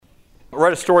I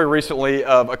read a story recently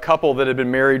of a couple that had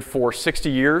been married for 60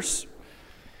 years,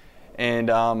 and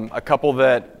a couple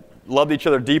that loved each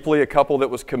other deeply, a couple that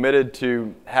was committed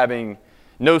to having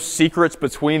no secrets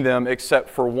between them except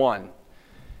for one.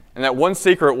 And that one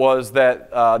secret was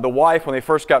that the wife, when they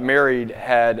first got married,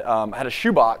 had a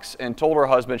shoebox and told her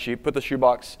husband, she put the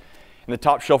shoebox in the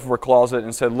top shelf of her closet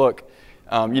and said, "Look,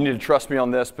 you need to trust me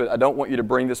on this, but I don't want you to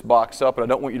bring this box up, and I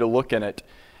don't want you to look in it.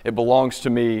 It belongs to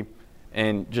me,"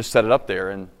 and just set it up there.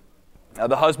 And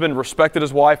the husband respected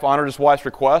his wife, honored his wife's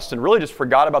request, and really just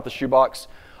forgot about the shoebox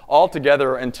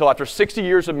altogether until after 60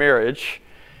 years of marriage,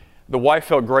 the wife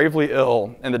fell gravely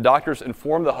ill, and the doctors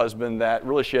informed the husband that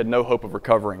really she had no hope of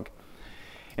recovering.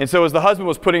 And so as the husband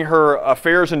was putting her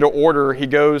affairs into order, he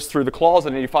goes through the closet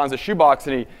and he finds the shoebox,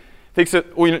 and he thinks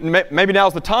that maybe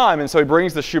now's the time. And so he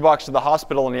brings the shoebox to the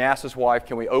hospital and he asks his wife,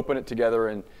 "Can we open it together,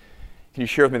 and can you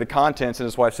share with me the contents?" And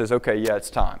his wife says, "Okay, yeah, it's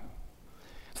time."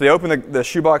 So they open the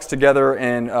shoebox together,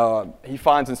 and they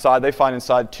find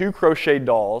inside 2 crocheted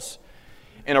dolls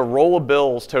and a roll of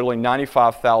bills totaling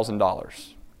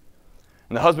 $95,000.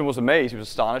 And the husband was amazed. He was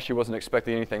astonished. He wasn't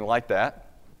expecting anything like that.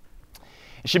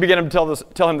 And she began to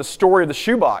tell him the story of the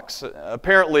shoebox.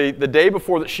 Apparently, the day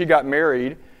before that she got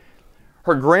married,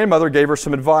 her grandmother gave her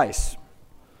some advice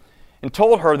and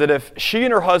told her that if she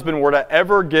and her husband were to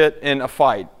ever get in a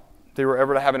fight, they were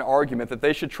ever to have an argument, that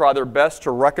they should try their best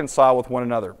to reconcile with one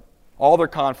another, all their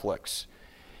conflicts.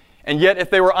 And yet, if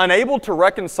they were unable to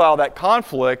reconcile that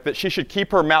conflict, that she should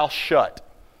keep her mouth shut.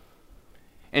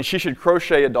 And she should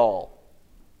crochet a doll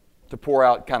to pour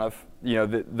out kind of,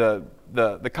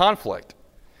 the conflict.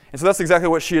 And so that's exactly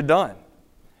what she had done.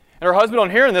 And her husband, on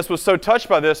hearing this, was so touched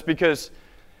by this because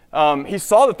he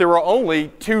saw that there were only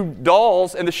 2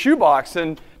 dolls in the shoebox.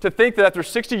 And to think that after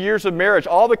 60 years of marriage,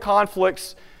 all the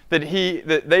conflicts that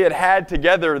they had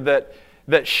together,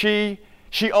 that she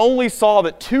only saw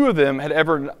that 2 of them had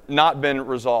ever not been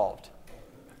resolved.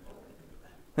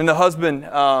 And the husband,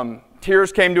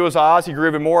 tears came to his eyes. He grew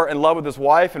even more in love with his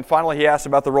wife. And finally he asked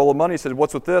about the roll of money. He said,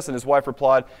 "What's with this?" And his wife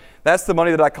replied, "That's the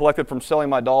money that I collected from selling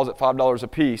my dolls at $5 a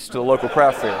piece to the local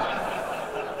craft fair."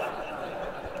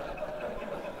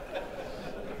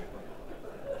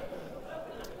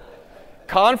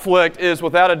 Conflict is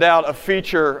without a doubt a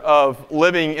feature of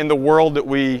living in the world that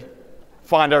we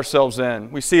find ourselves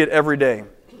in. We see it every day.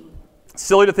 It's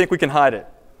silly to think we can hide it.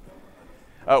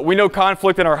 We know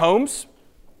conflict in our homes.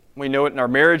 We know it in our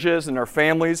marriages, in our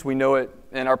families. We know it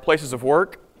in our places of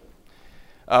work.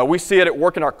 We see it at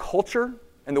work in our culture,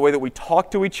 in the way that we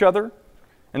talk to each other,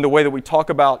 in the way that we talk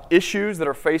about issues that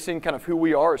are facing kind of who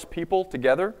we are as people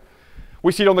together.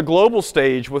 We see it on the global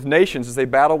stage with nations as they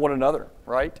battle one another,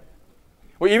 right?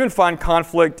 We even find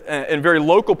conflict in very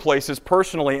local places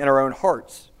personally in our own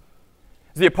hearts.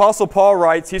 As the Apostle Paul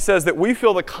writes, he says that we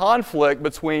feel the conflict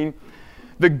between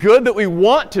the good that we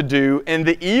want to do and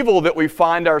the evil that we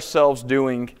find ourselves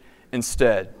doing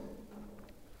instead.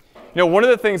 One of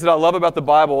the things that I love about the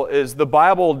Bible is the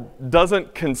Bible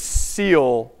doesn't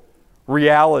conceal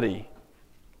reality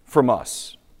from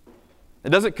us.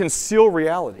 It doesn't conceal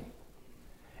reality.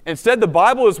 Instead, the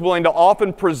Bible is willing to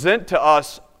often present to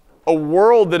us a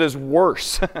world that is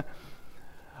worse,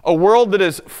 a world that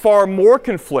is far more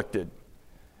conflicted,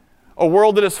 a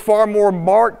world that is far more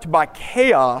marked by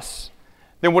chaos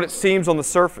than what it seems on the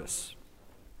surface.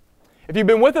 If you've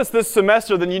been with us this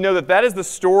semester, then you know that is the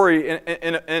story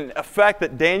in effect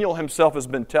that Daniel himself has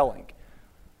been telling.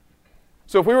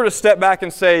 So if we were to step back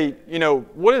and say,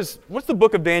 what's the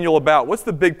book of Daniel about? What's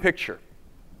the big picture?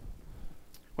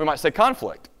 We might say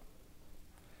conflict.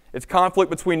 It's conflict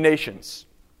between nations.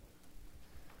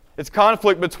 It's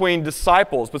conflict between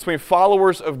disciples, between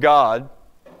followers of God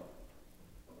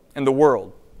and the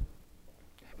world.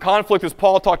 Conflict, as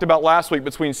Paul talked about last week,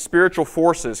 between spiritual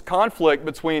forces. Conflict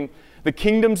between the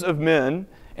kingdoms of men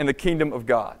and the kingdom of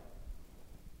God.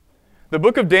 The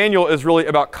book of Daniel is really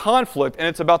about conflict, and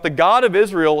it's about the God of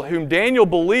Israel, whom Daniel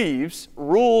believes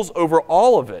rules over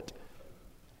all of it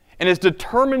and is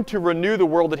determined to renew the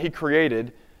world that he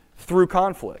created through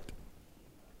conflict.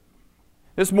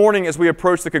 This morning, as we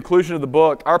approach the conclusion of the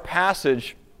book, our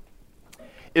passage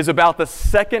is about the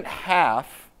second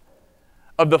half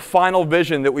of the final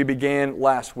vision that we began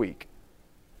last week.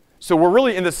 So we're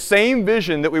really in the same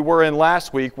vision that we were in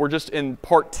last week. We're just in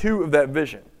part 2 of that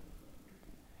vision.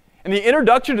 In the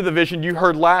introduction to the vision you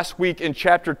heard last week in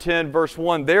chapter 10, verse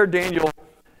 1, there Daniel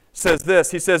says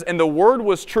this. He says, "And the word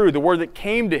was true," the word that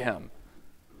came to him.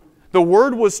 The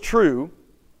word was true.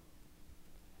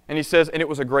 And he says, and it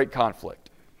was a great conflict.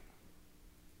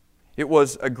 It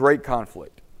was a great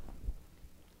conflict.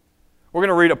 We're going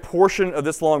to read a portion of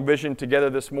this long vision together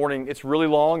this morning. It's really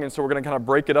long, and so we're going to kind of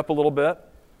break it up a little bit.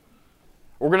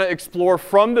 We're going to explore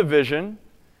from the vision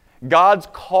God's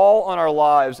call on our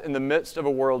lives in the midst of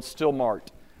a world still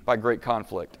marked by great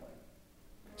conflict.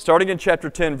 Starting in chapter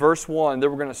 10, verse 1, then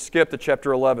we're going to skip to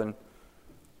chapter 11,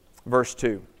 verse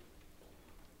 2.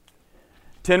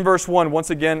 10 verse 1, once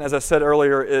again, as I said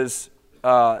earlier, is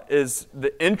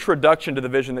the introduction to the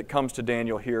vision that comes to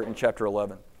Daniel here in chapter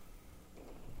 11.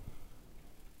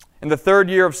 In the 3rd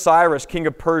year of Cyrus, king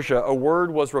of Persia, a word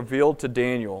was revealed to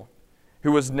Daniel,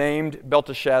 who was named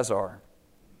Belteshazzar.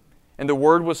 And the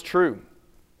word was true,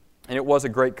 and it was a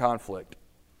great conflict.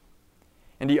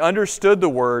 And he understood the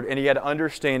word, and he had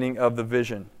understanding of the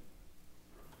vision.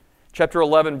 Chapter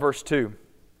 11, verse 2.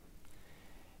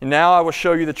 And now I will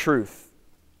show you the truth.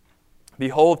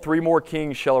 Behold, 3 more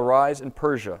kings shall arise in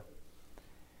Persia,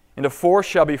 and a 4th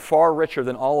shall be far richer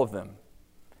than all of them.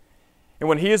 And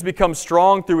when he has become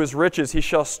strong through his riches, he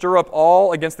shall stir up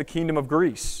all against the kingdom of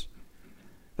Greece.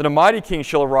 Then a mighty king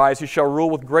shall arise, who shall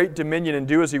rule with great dominion and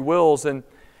do as he wills. And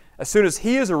as soon as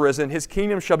he is arisen, his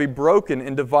kingdom shall be broken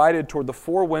and divided toward the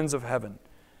 4 winds of heaven.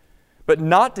 But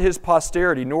not to his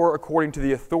posterity, nor according to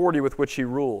the authority with which he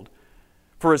ruled.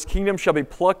 For his kingdom shall be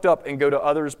plucked up and go to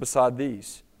others beside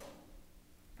these.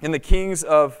 And the king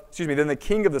of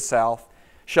the south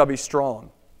shall be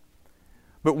strong.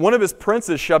 But one of his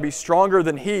princes shall be stronger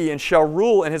than he, and shall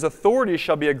rule, and his authority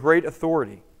shall be a great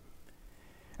authority.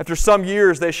 After some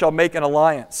years they shall make an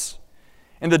alliance.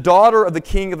 And the daughter of the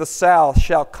king of the south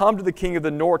shall come to the king of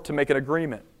the north to make an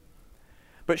agreement.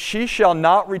 But she shall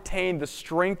not retain the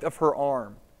strength of her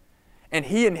arm, and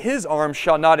he in his arm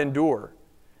shall not endure.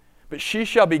 But she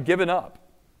shall be given up,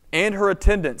 and her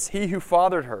attendants, he who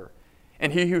fathered her,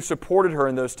 and he who supported her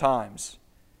in those times.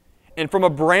 And from a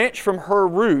branch from her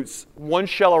roots, one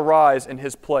shall arise in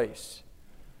his place.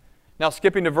 Now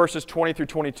skipping to verses 20 through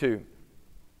 22.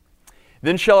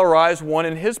 Then shall arise one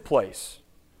in his place,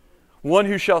 one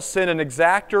who shall send an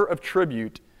exactor of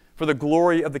tribute for the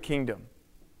glory of the kingdom.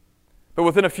 But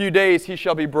within a few days he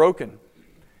shall be broken,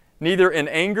 neither in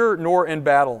anger nor in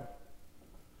battle.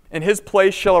 In his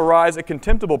place shall arise a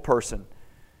contemptible person,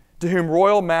 to whom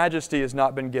royal majesty has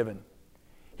not been given.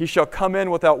 He shall come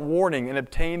in without warning and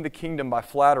obtain the kingdom by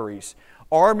flatteries.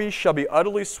 Armies shall be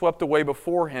utterly swept away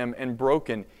before him and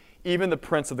broken, even the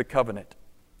prince of the covenant.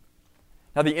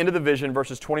 Now the end of the vision,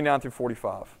 verses 29 through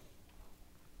 45.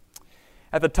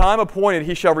 At the time appointed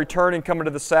he shall return and come into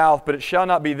the south, but it shall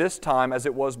not be this time as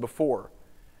it was before.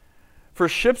 For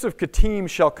ships of Kittim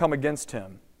shall come against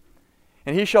him,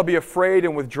 and he shall be afraid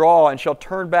and withdraw, and shall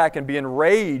turn back and be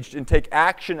enraged and take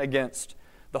action against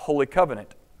the holy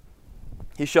covenant.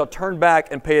 He shall turn back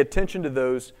and pay attention to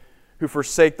those who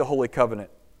forsake the holy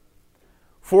covenant.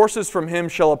 Forces from him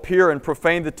shall appear and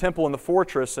profane the temple and the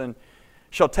fortress, and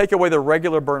shall take away the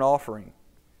regular burnt offering.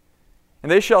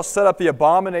 And they shall set up the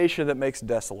abomination that makes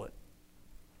desolate.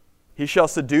 He shall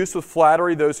seduce with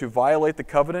flattery those who violate the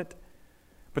covenant,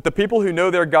 but the people who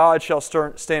know their God shall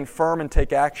stand firm and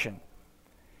take action.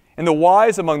 And the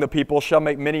wise among the people shall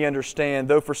make many understand,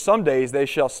 though for some days they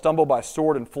shall stumble by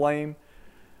sword and flame,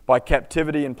 by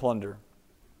captivity and plunder.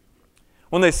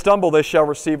 When they stumble, they shall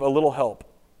receive a little help.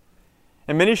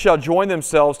 And many shall join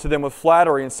themselves to them with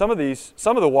flattery, and some of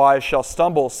the wise shall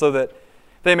stumble, so that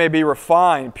they may be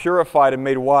refined, purified, and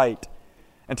made white,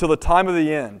 until the time of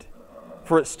the end,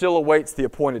 for it still awaits the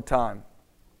appointed time.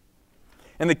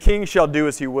 And the king shall do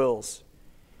as he wills.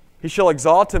 He shall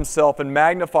exalt himself and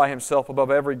magnify himself above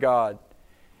every god,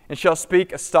 and shall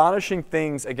speak astonishing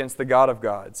things against the God of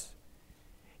gods.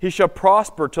 He shall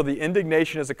prosper till the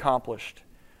indignation is accomplished,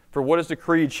 for what is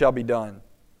decreed shall be done.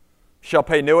 He shall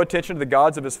pay no attention to the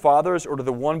gods of his fathers or to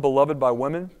the one beloved by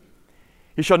women.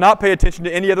 He shall not pay attention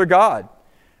to any other god,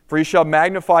 for he shall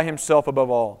magnify himself above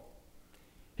all.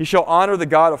 He shall honor the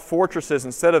God of fortresses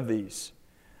instead of these.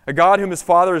 A God whom his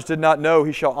fathers did not know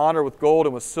he shall honor with gold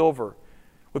and with silver,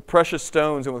 with precious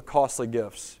stones and with costly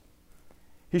gifts.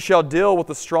 He shall deal with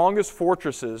the strongest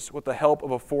fortresses with the help of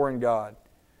a foreign god.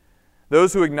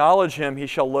 Those who acknowledge him he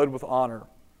shall load with honor.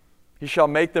 He shall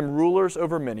make them rulers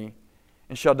over many,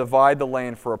 and shall divide the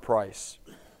land for a price.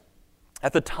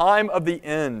 At the time of the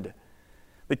end,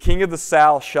 the king of the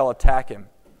south shall attack him,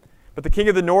 but the king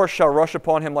of the north shall rush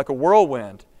upon him like a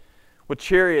whirlwind, with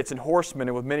chariots and horsemen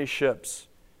and with many ships.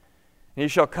 And he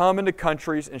shall come into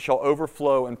countries and shall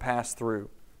overflow and pass through.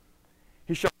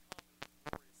 He shall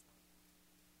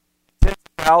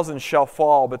 10,000 shall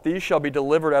fall, but these shall be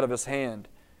delivered out of his hand,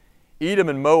 Edom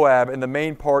and Moab and the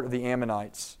main part of the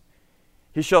Ammonites.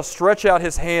 He shall stretch out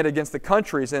his hand against the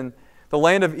countries, and the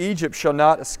land of Egypt shall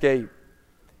not escape.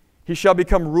 He shall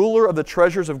become ruler of the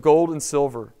treasures of gold and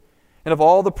silver, and of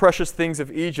all the precious things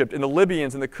of Egypt, and the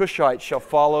Libyans and the Cushites shall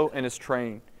follow in his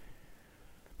train.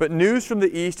 But news from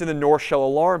the east and the north shall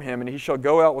alarm him, and he shall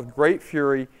go out with great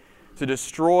fury to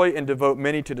destroy and devote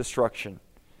many to destruction.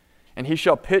 And he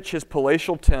shall pitch his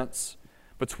palatial tents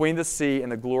between the sea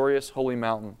and the glorious holy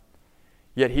mountain.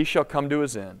 Yet he shall come to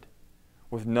his end,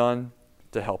 with none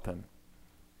to help him.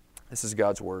 This is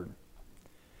God's word.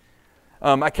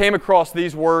 I came across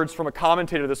these words from a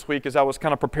commentator this week as I was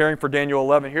kind of preparing for Daniel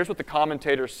 11. Here's what the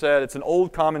commentator said. It's an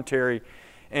old commentary,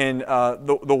 and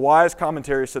the wise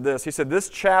commentary said this. He said, this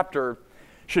chapter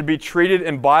should be treated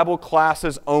in Bible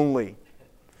classes only.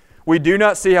 We do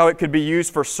not see how it could be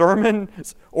used for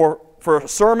sermons or for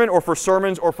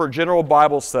sermons or for general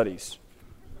Bible studies.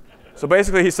 So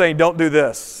basically he's saying don't do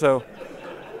this. So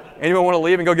anyone want to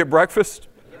leave and go get breakfast?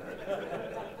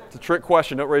 It's a trick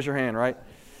question. Don't raise your hand, right?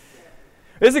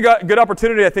 This is a good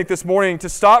opportunity, I think, this morning to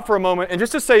stop for a moment and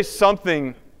just to say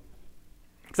something,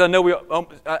 because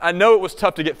I know it was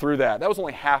tough to get through that. That was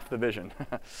only half the vision,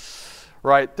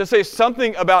 right? To say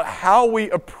something about how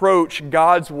we approach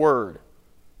God's Word,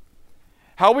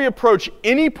 how we approach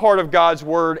any part of God's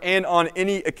Word and on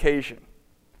any occasion.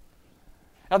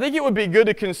 I think it would be good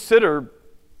to consider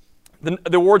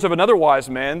the words of another wise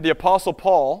man, the Apostle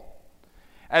Paul,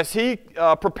 as he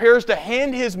prepares to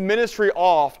hand his ministry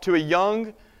off to a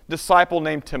young disciple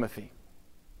named Timothy.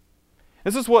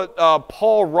 This is what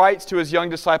Paul writes to his young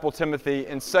disciple Timothy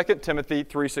in 2 Timothy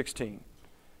 3:16.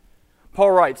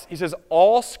 Paul writes, he says,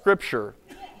 all Scripture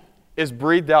is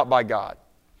breathed out by God.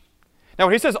 Now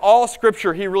when he says all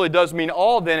Scripture, he really does mean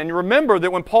all then. And you remember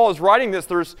that when Paul is writing this,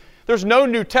 there's no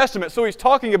New Testament. So he's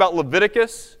talking about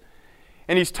Leviticus,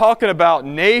 and he's talking about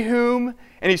Nahum,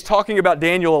 and he's talking about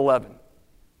Daniel 11.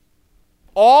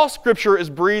 All Scripture is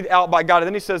breathed out by God. And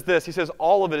then he says this, he says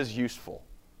all of it is useful.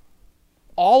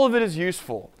 All of it is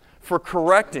useful for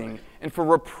correcting and for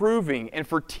reproving and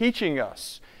for teaching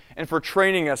us and for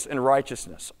training us in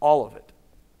righteousness. All of it.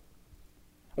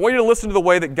 I want you to listen to the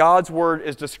way that God's Word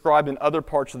is described in other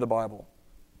parts of the Bible.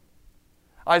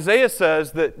 Isaiah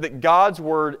says that God's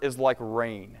Word is like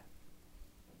rain.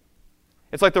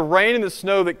 It's like the rain and the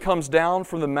snow that comes down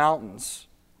from the mountains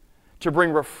to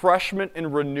bring refreshment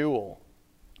and renewal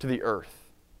to the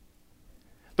earth.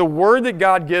 The Word that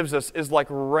God gives us is like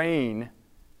rain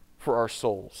for our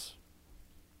souls.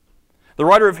 The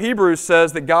writer of Hebrews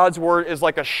says that God's Word is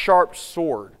like a sharp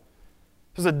sword.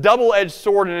 It's a double-edged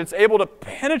sword, and it's able to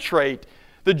penetrate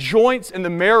the joints and the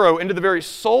marrow into the very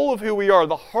soul of who we are,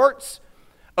 the hearts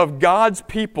of God's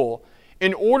people,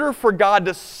 in order for God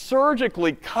to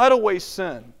surgically cut away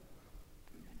sin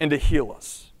and to heal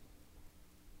us.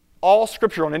 All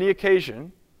Scripture on any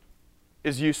occasion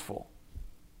is useful.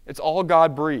 It's all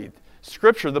God-breathed.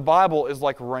 Scripture, the Bible, is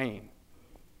like rain.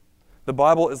 The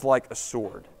Bible is like a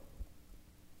sword.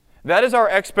 That is our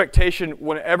expectation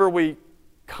whenever we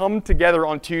come together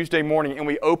on Tuesday morning and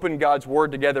we open God's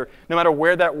Word together, no matter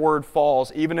where that Word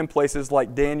falls, even in places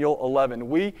like Daniel 11.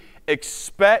 We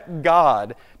expect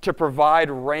God to provide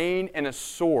rain and a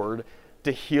sword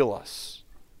to heal us.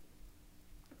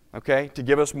 Okay? To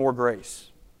give us more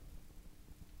grace.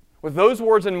 With those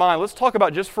words in mind, let's talk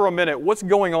about just for a minute what's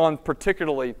going on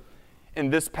particularly in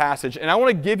this passage. And I want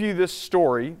to give you this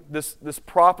story, this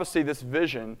prophecy, this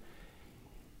vision,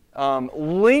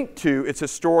 linked to its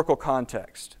historical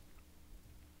context.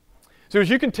 So as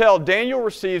you can tell, Daniel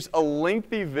receives a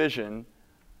lengthy vision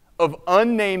of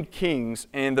unnamed kings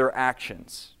and their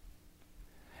actions.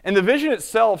 And the vision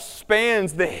itself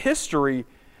spans the history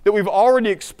that we've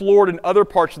already explored in other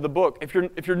parts of the book. If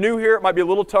you're new here, it might be a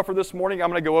little tougher this morning. I'm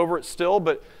going to go over it still,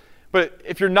 but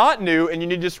if you're not new and you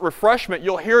need just refreshment,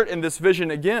 you'll hear it in this vision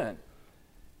again.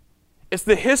 It's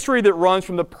the history that runs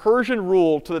from the Persian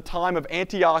rule to the time of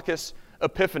Antiochus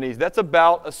Epiphanes. That's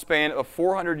about a span of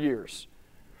 400 years.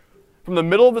 From the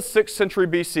middle of the 6th century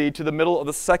BC to the middle of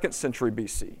the 2nd century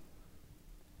BC.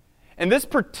 And this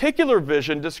particular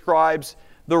vision describes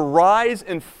the rise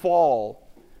and fall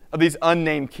of these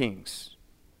unnamed kings.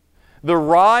 The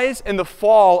rise and the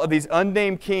fall of these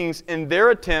unnamed kings in their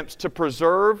attempts to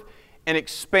preserve and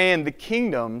expand the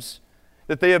kingdoms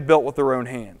that they have built with their own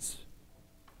hands.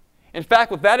 In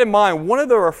fact, with that in mind, one of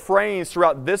the refrains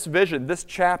throughout this vision, this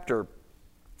chapter,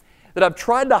 that I've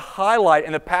tried to highlight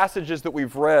in the passages that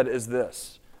we've read is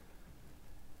this.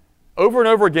 Over and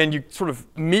over again, you sort of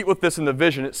meet with this in the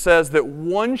vision. It says that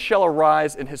one shall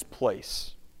arise in his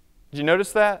place. Did you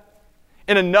notice that?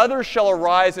 And another shall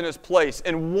arise in his place,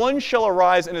 and one shall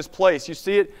arise in his place. You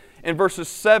see it in verses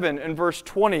 7 and verse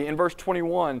 20 and verse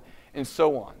 21 and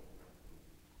so on.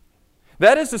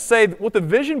 That is to say, what the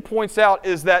vision points out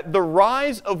is that the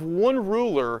rise of one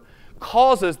ruler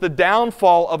causes the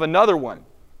downfall of another one,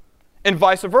 and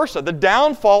vice versa. The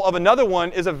downfall of another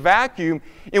one is a vacuum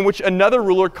in which another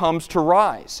ruler comes to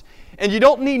rise. And you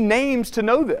don't need names to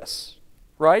know this,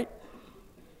 right?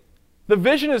 The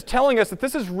vision is telling us that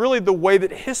this is really the way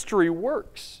that history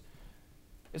works.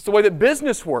 It's the way that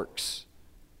business works.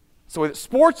 It's the way that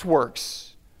sports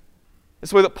works.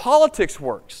 It's the way that politics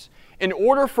works. In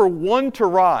order for one to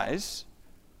rise,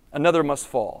 another must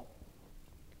fall.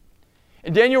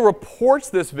 And Daniel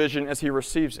reports this vision as he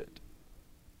receives it.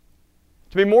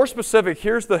 To be more specific,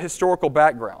 here's the historical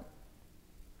background.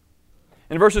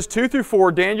 In verses 2 through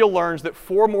 4, Daniel learns that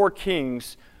 4 more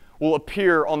kings will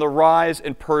appear on the rise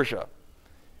in Persia.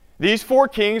 These 4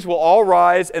 kings will all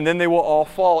rise, and then they will all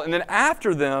fall. And then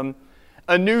after them,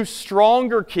 a new,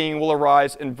 stronger king will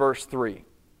arise in verse 3.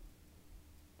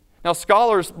 Now,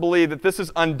 scholars believe that this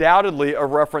is undoubtedly a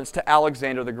reference to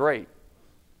Alexander the Great.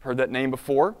 Heard that name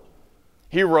before?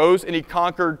 He rose and he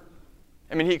conquered,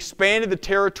 he expanded the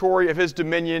territory of his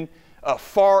dominion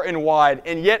far and wide.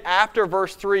 And yet after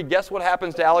verse 3, guess what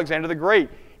happens to Alexander the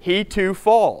Great? He too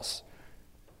falls.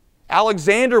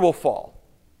 Alexander will fall.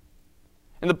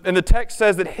 And the text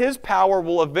says that his power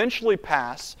will eventually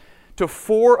pass to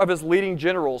 4 of his leading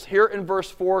generals, here in verse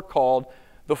 4 called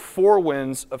the 4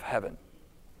 winds of heaven.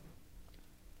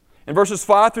 In verses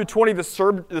 5 through 20,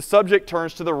 the subject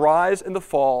turns to the rise and the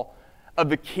fall of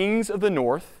the kings of the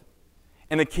north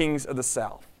and the kings of the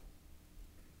south.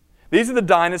 These are the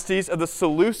dynasties of the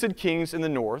Seleucid kings in the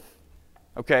north,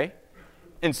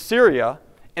 in Syria,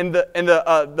 and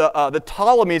the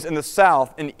Ptolemies in the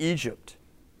south in Egypt,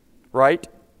 right?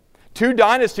 2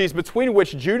 dynasties between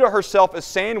which Judah herself is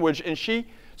sandwiched, and she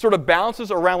sort of bounces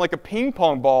around like a ping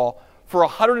pong ball for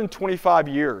 125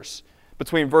 years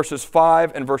between verses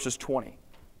 5 and verses 20.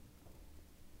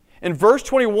 In verse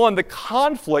 21, the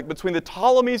conflict between the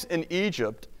Ptolemies in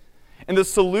Egypt and the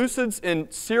Seleucids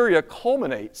in Syria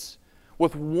culminates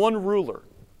with one ruler.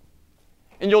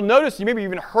 And you'll notice, you maybe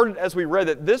even heard it as we read,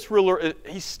 that this ruler,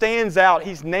 he stands out.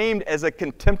 He's named as a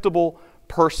contemptible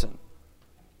person.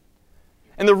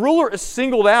 And the ruler is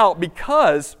singled out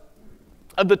because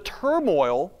of the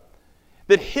turmoil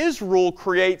that his rule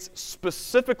creates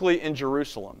specifically in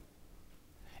Jerusalem,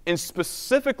 and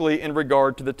specifically in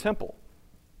regard to the temple.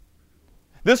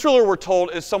 This ruler, we're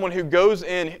told, is someone who goes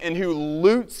in and who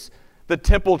loots the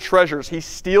temple treasures. He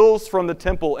steals from the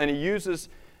temple and he uses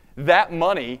that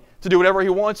money to do whatever he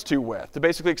wants to with, to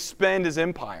basically expand his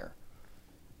empire.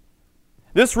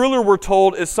 This ruler, we're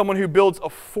told, is someone who builds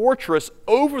a fortress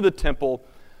over the temple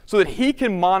so that he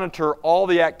can monitor all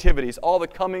the activities, all the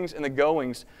comings and the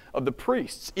goings of the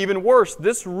priests. Even worse,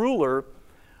 this ruler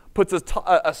puts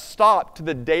a stop to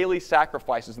the daily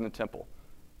sacrifices in the temple.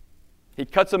 He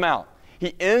cuts them out.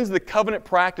 He ends the covenant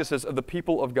practices of the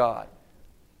people of God.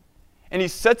 And he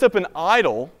sets up an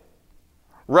idol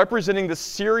representing the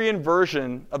Syrian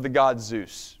version of the god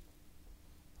Zeus,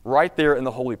 right there in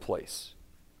the holy place.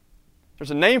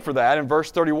 There's a name for that in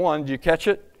verse 31. Do you catch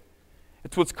it?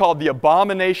 It's what's called the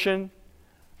abomination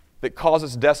that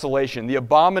causes desolation, the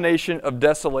abomination of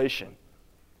desolation.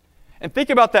 And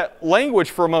think about that language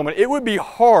for a moment. It would be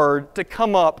hard to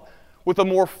come up with a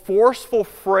more forceful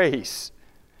phrase,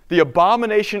 the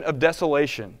abomination of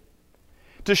desolation,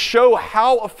 to show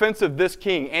how offensive this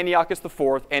king, Antiochus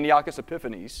IV, Antiochus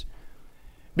Epiphanes,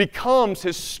 becomes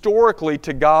historically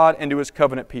to God and to his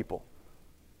covenant people.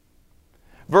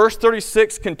 Verse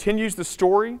 36 continues the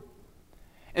story.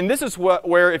 And this is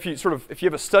where if you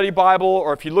have a study Bible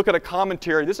or if you look at a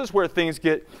commentary, this is where things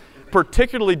get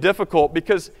particularly difficult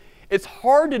because it's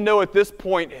hard to know at this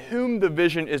point whom the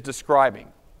vision is describing.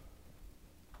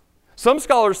 Some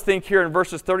scholars think here in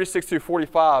verses 36 through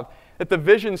 45 that the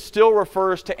vision still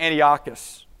refers to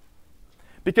Antiochus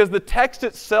because the text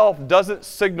itself doesn't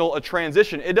signal a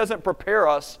transition. It doesn't prepare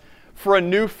us for a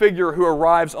new figure who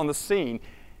arrives on the scene.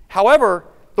 However,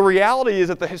 the reality is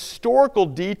that the historical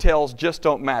details just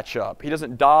don't match up. He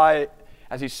doesn't die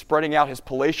as he's spreading out his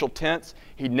palatial tents.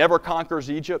 He never conquers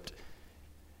Egypt.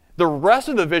 The rest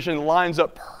of the vision lines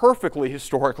up perfectly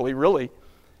historically, really,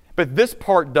 but this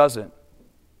part doesn't.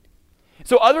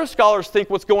 So other scholars think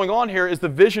what's going on here is the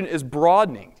vision is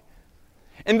broadening.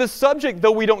 And the subject,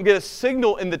 though we don't get a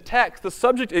signal in the text, the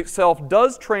subject itself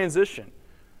does transition.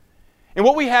 And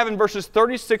what we have in verses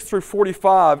 36 through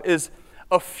 45 is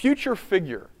a future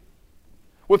figure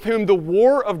with whom the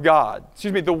war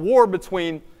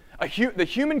between the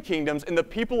human kingdoms and the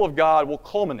people of God will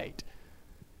culminate.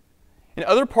 In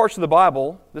other parts of the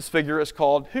Bible, this figure is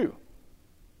called who?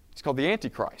 It's called the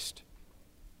Antichrist.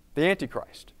 The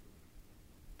Antichrist.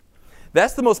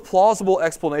 That's the most plausible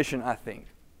explanation, I think.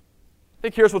 I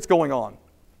think here's what's going on.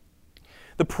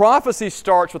 The prophecy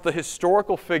starts with the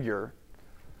historical figure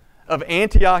of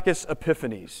Antiochus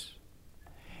Epiphanes.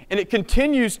 And it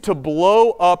continues to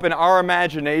blow up in our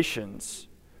imaginations.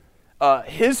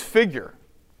 His figure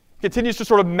continues to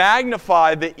sort of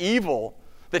magnify the evil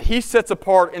that he sets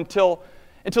apart until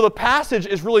the passage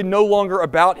is really no longer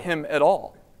about him at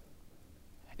all.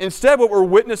 Instead, what we're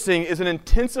witnessing is an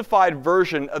intensified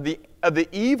version of the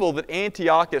evil that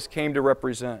Antiochus came to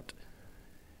represent.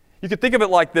 You could think of it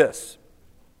like this.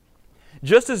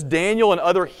 Just as Daniel and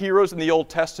other heroes in the Old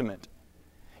Testament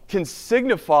can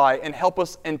signify and help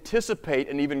us anticipate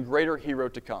an even greater hero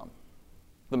to come,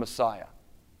 the Messiah,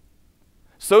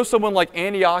 so someone like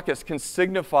Antiochus can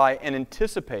signify and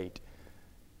anticipate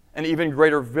an even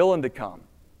greater villain to come,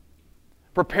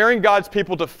 preparing God's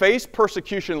people to face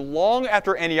persecution long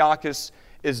after Antiochus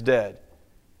is dead,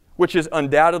 which is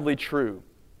undoubtedly true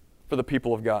for the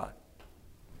people of God.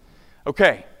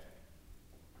 Okay.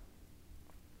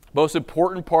 Most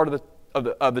important part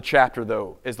of the chapter,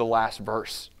 though, is the last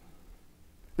verse.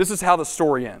 This is how the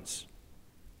story ends.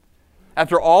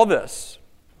 After all this,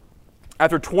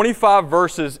 after 25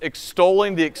 verses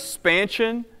extolling the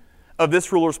expansion of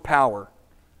this ruler's power,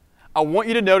 I want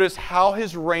you to notice how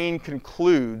his reign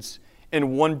concludes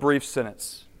in one brief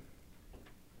sentence.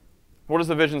 What does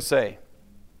the vision say?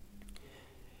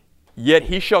 Yet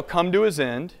he shall come to his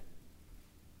end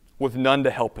with none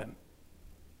to help him.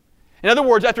 In other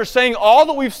words, after saying all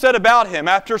that we've said about him,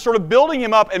 after sort of building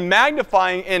him up and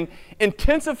magnifying and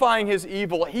intensifying his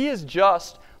evil, he is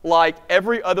just like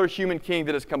every other human king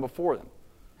that has come before them.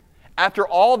 After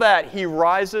all that, he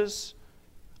rises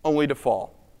only to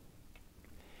fall.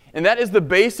 And that is the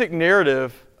basic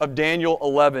narrative of Daniel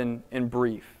 11 in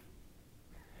brief.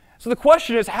 So the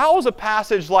question is, how is a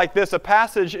passage like this, a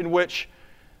passage in which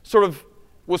sort of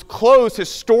was closed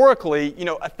historically,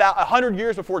 100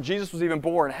 years before Jesus was even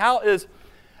born, how is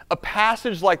a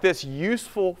passage like this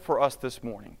useful for us this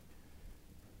morning?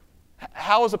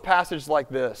 How is a passage like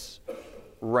this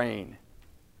reign?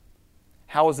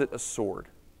 How is it a sword?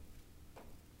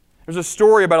 There's a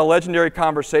story about a legendary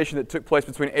conversation that took place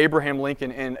between Abraham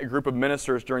Lincoln and a group of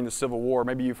ministers during the Civil War.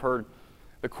 Maybe you've heard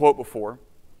the quote before.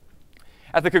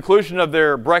 At the conclusion of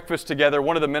their breakfast together,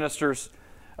 one of the ministers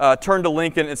turned to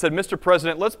Lincoln and said, "Mr.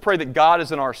 President, let's pray that God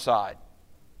is on our side."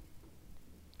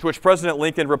 To which President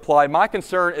Lincoln replied, "My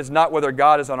concern is not whether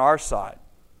God is on our side.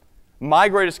 My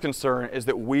greatest concern is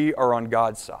that we are on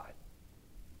God's side."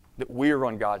 That we are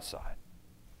on God's side.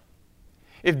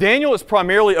 If Daniel is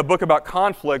primarily a book about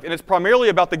conflict, and it's primarily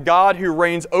about the God who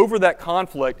reigns over that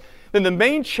conflict, then the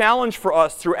main challenge for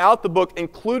us throughout the book,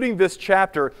 including this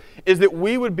chapter, is that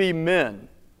we would be men,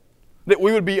 that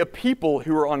we would be a people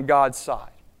who are on God's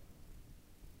side.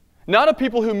 Not a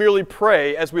people who merely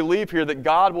pray as we leave here that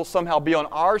God will somehow be on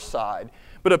our side,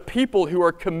 but a people who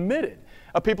are committed,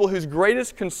 a people whose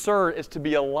greatest concern is to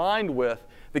be aligned with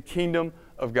the kingdom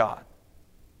of God.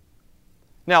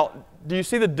 Now, do you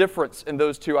see the difference in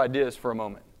those two ideas for a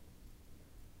moment?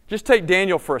 Just take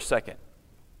Daniel for a second.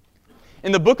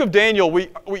 In the book of Daniel, we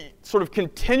sort of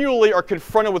continually are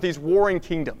confronted with these warring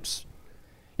kingdoms.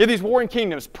 You have these warring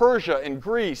kingdoms, Persia and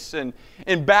Greece and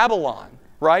Babylon,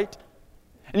 right?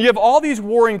 And you have all these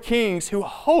warring kings who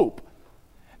hope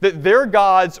that their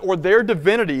gods or their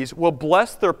divinities will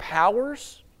bless their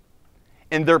powers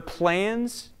and their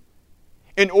plans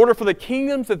in order for the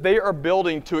kingdoms that they are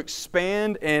building to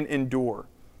expand and endure.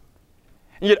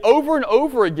 And yet over and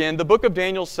over again, the book of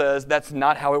Daniel says that's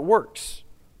not how it works.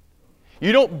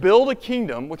 You don't build a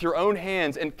kingdom with your own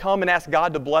hands and come and ask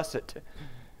God to bless it.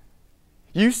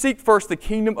 You seek first the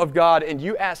kingdom of God and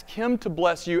you ask Him to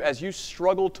bless you as you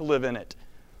struggle to live in it,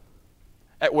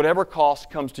 at whatever cost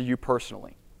comes to you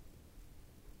personally.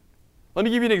 Let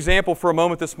me give you an example for a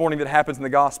moment this morning that happens in the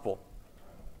gospel.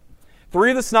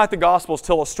 3 of the Synoptic Gospels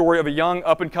tell a story of a young,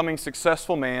 up-and-coming,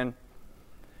 successful man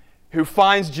who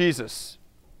finds Jesus.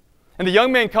 And the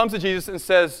young man comes to Jesus and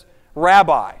says,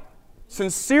 "Rabbi,"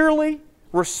 sincerely,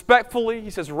 respectfully, he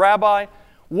says, "Rabbi,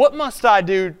 what must I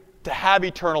do to have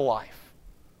eternal life?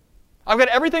 I've got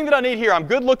everything that I need here. I'm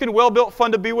good-looking, well-built,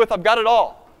 fun to be with. I've got it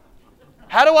all.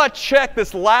 How do I check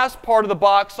this last part of the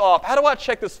box off? How do I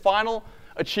check this final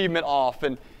achievement off?"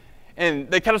 And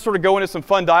they kind of sort of go into some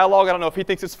fun dialogue. I don't know if he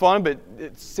thinks it's fun, but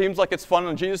it seems like it's fun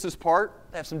on Jesus' part.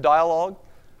 They have some dialogue.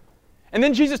 And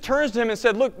then Jesus turns to him and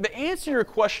said, "Look, the answer to your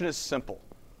question is simple.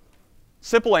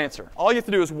 Simple answer. All you have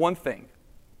to do is one thing.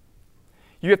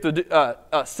 You have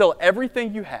to sell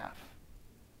everything you have,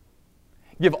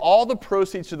 give all the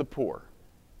proceeds to the poor,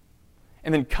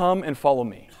 and then come and follow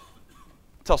me."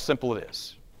 That's how simple it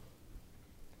is.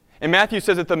 And Matthew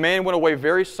says that the man went away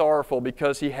very sorrowful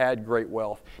because he had great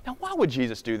wealth. Now, why would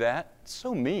Jesus do that? It's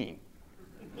so mean.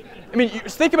 I mean,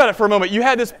 think about it for a moment. You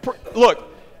had this, look,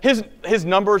 his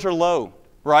numbers are low,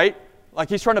 right? Like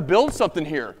he's trying to build something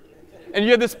here. And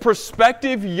you have this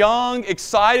prospective, young,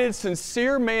 excited,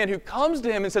 sincere man who comes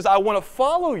to him and says, I want to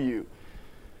follow you.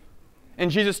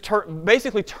 And Jesus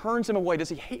basically turns him away. Does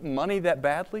he hate money that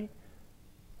badly?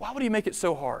 Why would he make it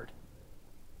so hard?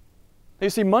 Now, you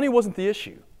see, money wasn't the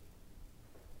issue.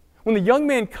 When the young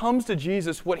man comes to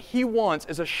Jesus, what he wants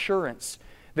is assurance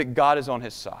that God is on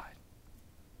his side.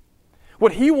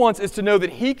 What he wants is to know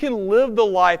that he can live the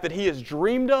life that he has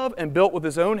dreamed of and built with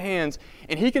his own hands,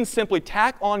 and he can simply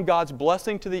tack on God's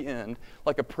blessing to the end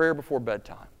like a prayer before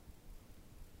bedtime.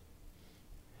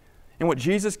 And what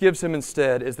Jesus gives him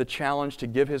instead is the challenge to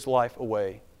give his life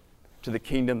away to the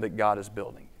kingdom that God is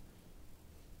building.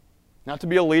 Not to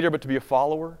be a leader, but to be a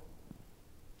follower.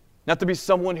 Not to be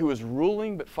someone who is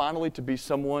ruling, but finally to be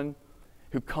someone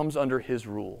who comes under his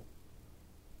rule.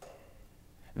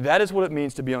 That is what it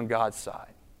means to be on God's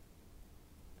side.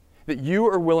 That you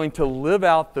are willing to live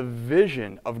out the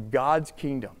vision of God's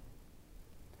kingdom.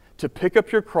 To pick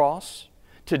up your cross,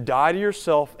 to die to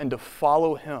yourself, and to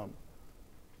follow Him.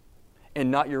 And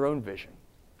not your own vision.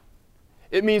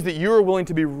 It means that you are willing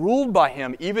to be ruled by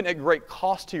Him, even at great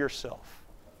cost to yourself.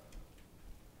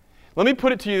 Let me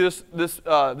put it to you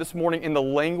this morning in the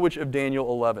language of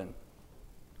Daniel 11.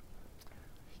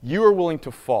 You are willing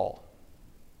to fall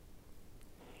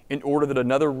in order that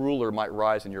another ruler might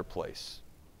rise in your place.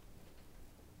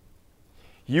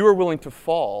 You are willing to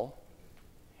fall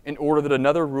in order that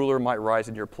another ruler might rise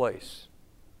in your place.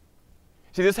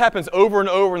 See, this happens over and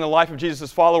over in the life of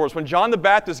Jesus' followers. When John the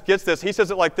Baptist gets this, he says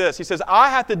it like this. He says, I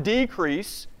have to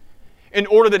decrease in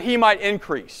order that He might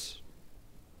increase.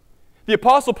 The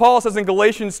Apostle Paul says in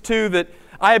Galatians 2 that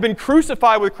I have been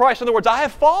crucified with Christ. In other words, I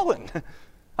have fallen.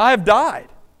 I have died.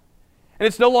 And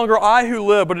it's no longer I who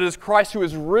live, but it is Christ who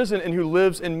is risen and who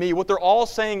lives in me. What they're all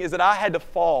saying is that I had to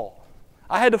fall.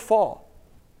 I had to fall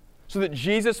so that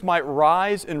Jesus might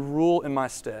rise and rule in my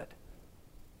stead.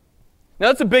 Now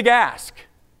that's a big ask.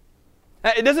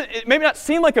 Now, it may not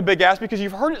seem like a big ask because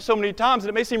you've heard it so many times and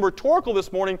it may seem rhetorical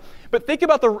this morning, but think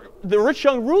about the rich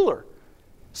young ruler.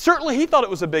 Certainly he thought it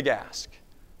was a big ask.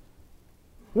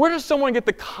 Where does someone get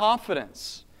the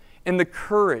confidence and the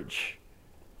courage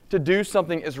to do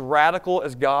something as radical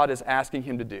as God is asking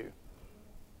him to do?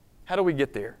 How do we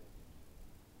get there?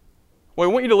 Well,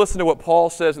 I want you to listen to what Paul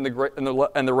says in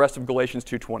the rest of Galatians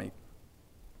 2:20.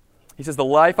 He says, the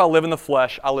life I live in the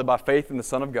flesh, I live by faith in the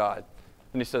Son of God.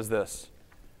 And he says this,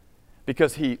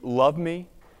 because He loved me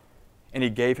and He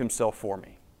gave Himself for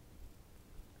me.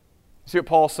 See what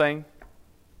Paul's saying?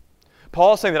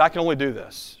 Paul is saying that I can only do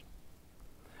this.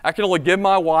 I can only give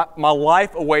my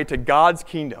life away to God's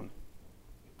kingdom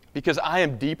because I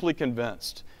am deeply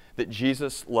convinced that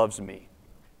Jesus loves me.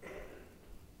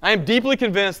 I am deeply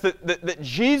convinced that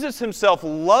Jesus Himself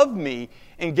loved me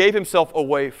and gave Himself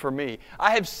away for me.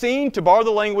 I have seen, to borrow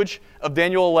the language of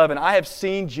Daniel 11, I have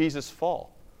seen Jesus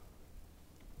fall.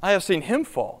 I have seen Him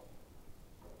fall.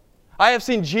 I have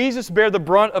seen Jesus bear the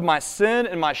brunt of my sin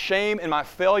and my shame and my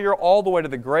failure all the way to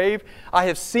the grave. I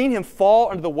have seen Him fall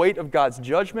under the weight of God's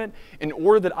judgment in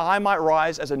order that I might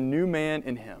rise as a new man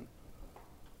in Him.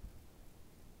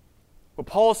 What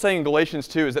Paul is saying in Galatians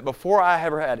 2 is that before I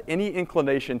ever had any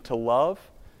inclination to love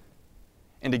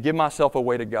and to give myself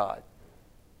away to God,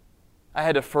 I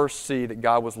had to first see that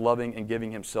God was loving and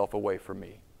giving Himself away for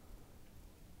me.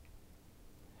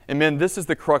 And men, this is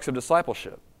the crux of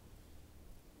discipleship.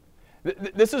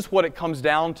 This is what it comes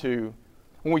down to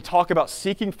when we talk about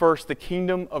seeking first the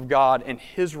kingdom of God and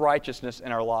His righteousness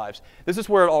in our lives. This is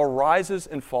where it all rises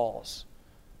and falls.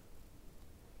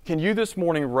 Can you this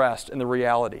morning rest in the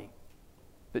reality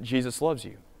that Jesus loves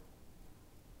you?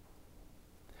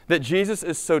 That Jesus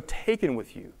is so taken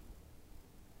with you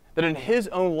that in His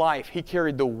own life He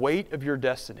carried the weight of your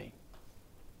destiny.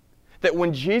 That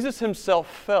when Jesus Himself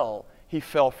fell, He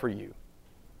fell for you.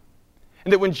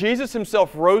 And that when Jesus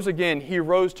Himself rose again, He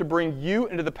rose to bring you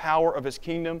into the power of His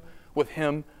kingdom with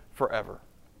Him forever.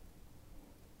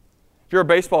 If you're a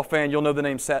baseball fan, you'll know the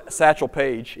name Satchel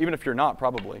Paige, even if you're not,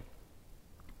 probably.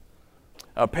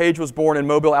 Paige was born in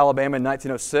Mobile, Alabama in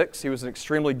 1906. He was an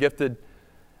extremely gifted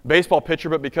baseball pitcher,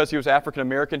 but because he was African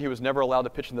American, he was never allowed to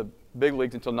pitch in the big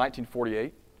leagues until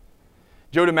 1948.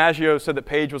 Joe DiMaggio said that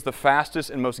Paige was the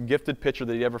fastest and most gifted pitcher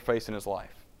that he ever faced in his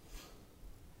life.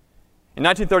 In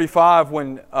 1935,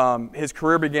 when his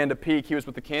career began to peak, he was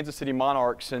with the Kansas City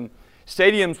Monarchs, and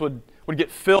stadiums would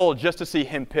get filled just to see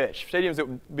him pitch. Stadiums that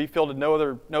would be filled, and no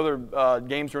other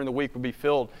games during the week would be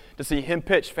filled to see him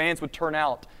pitch. Fans would turn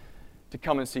out to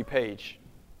come and see Page.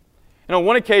 And on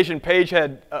one occasion, Page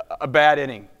had a bad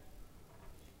inning.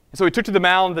 And so he took to the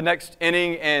mound the next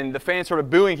inning, and the fans started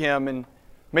booing him and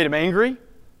made him angry.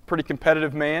 Pretty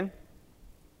competitive man.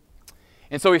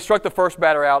 And so he struck the first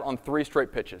batter out on 3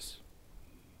 straight pitches.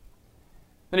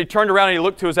 Then he turned around and he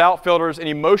looked to his outfielders and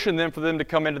he motioned them for them to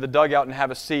come into the dugout and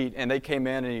have a seat. And they came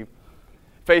in and he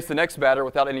faced the next batter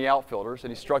without any outfielders,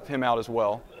 and he struck him out as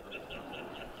well.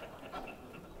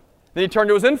 Then he turned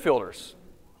to his infielders.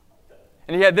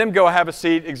 And he had them go have a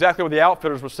seat exactly where the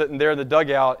outfielders were sitting there in the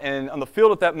dugout. And on the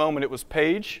field at that moment, it was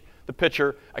Page, the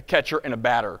pitcher, a catcher, and a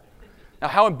batter. Now,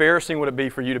 how embarrassing would it be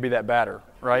for you to be that batter,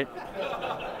 right?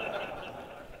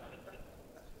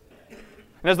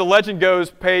 And as the legend goes,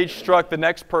 Page struck the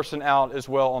next person out as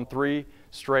well on 3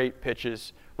 straight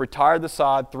pitches, retired the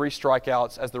side, 3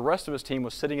 strikeouts, as the rest of his team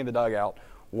was sitting in the dugout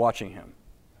watching him.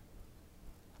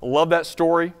 I love that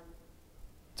story.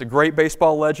 It's a great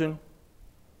baseball legend.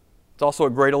 It's also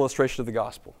a great illustration of the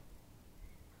gospel.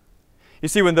 You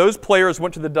see, when those players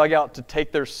went to the dugout to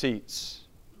take their seats,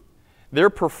 their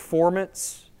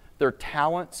performance, their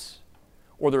talents,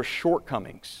 or their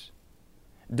shortcomings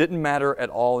didn't matter at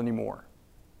all anymore.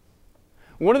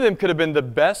 One of them could have been the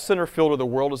best center fielder the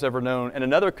world has ever known, and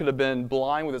another could have been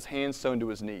blind with his hands sewn to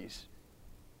his knees.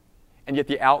 And yet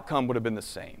the outcome would have been the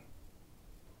same.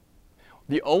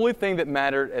 The only thing that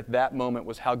mattered at that moment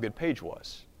was how good Page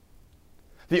was.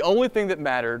 The only thing that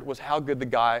mattered was how good the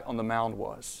guy on the mound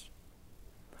was.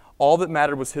 All that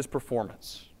mattered was his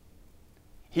performance.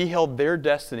 He held their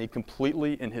destiny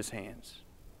completely in his hands.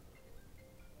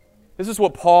 This is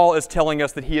what Paul is telling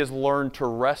us that he has learned to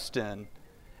rest in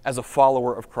as a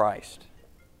follower of Christ.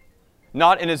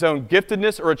 Not in his own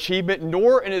giftedness or achievement,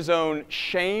 nor in his own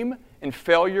shame and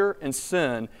failure and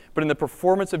sin, but in the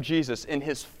performance of Jesus, in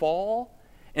his fall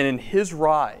and in his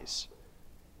rise,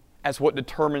 as what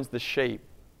determines the shape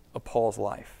of Paul's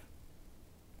life.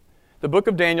 The book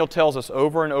of Daniel tells us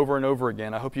over and over and over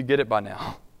again, I hope you get it by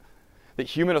now, that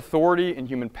human authority and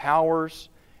human powers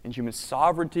and human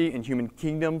sovereignty and human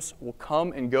kingdoms will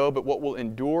come and go, but what will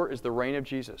endure is the reign of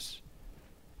Jesus.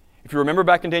 If you remember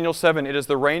back in Daniel 7, it is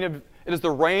the reign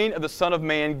of the Son of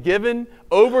Man given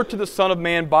over to the Son of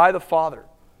Man by the Father.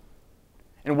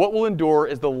 And what will endure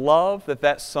is the love that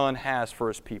that Son has for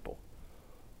his people.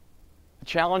 The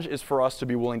challenge is for us to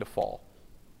be willing to fall.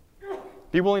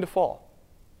 Be willing to fall.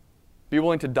 Be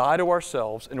willing to die to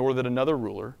ourselves in order that another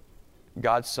ruler,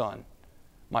 God's Son,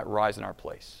 might rise in our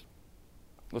place.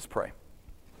 Let's pray.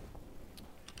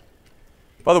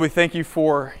 Father, we thank you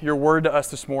for your word to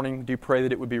us this morning. We do pray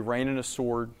that it would be rain and a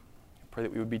sword. I pray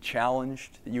that we would be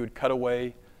challenged, that you would cut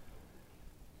away,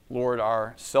 Lord,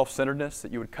 our self-centeredness,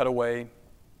 that you would cut away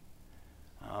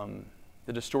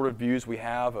the distorted views we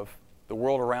have of the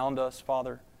world around us,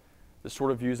 Father, the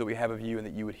sort of views that we have of you, and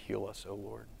that you would heal us, O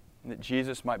Lord, and that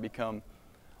Jesus might become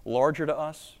larger to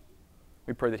us.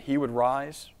 We pray that he would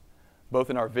rise, both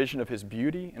in our vision of his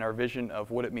beauty and our vision of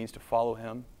what it means to follow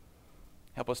him.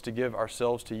 Help us to give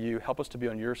ourselves to you. Help us to be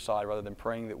on your side rather than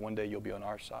praying that one day you'll be on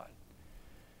our side.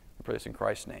 We pray this in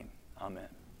Christ's name. Amen.